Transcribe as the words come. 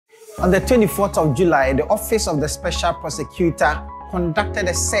On the 24th of July, the Office of the Special Prosecutor conducted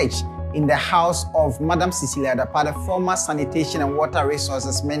a search in the house of Madam Cecilia Dapaah, the former Sanitation and Water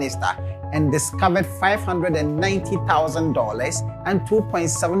Resources Minister, and discovered $590,000 and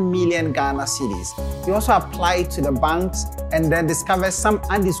 2.7 million Ghana cedis. He also applied to the banks and then discovered some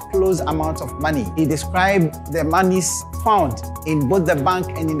undisclosed amount of money. He described the monies found in both the bank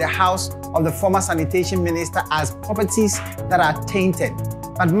and in the house of the former Sanitation Minister as properties that are tainted.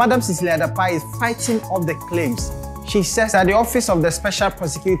 But Madam Cecilia Dapaah is fighting off the claims. She says that the Office of the Special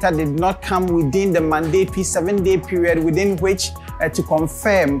Prosecutor did not come within the mandatory 7-day period within which to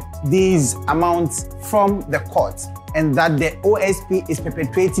confirm these amounts from the court, and that the OSP is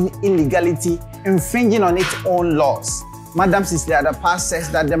perpetrating illegality, infringing on its own laws. Madam Cecilia Dapaah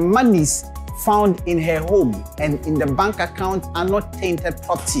says that the monies found in her home and in the bank account are not tainted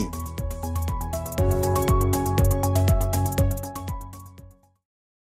property.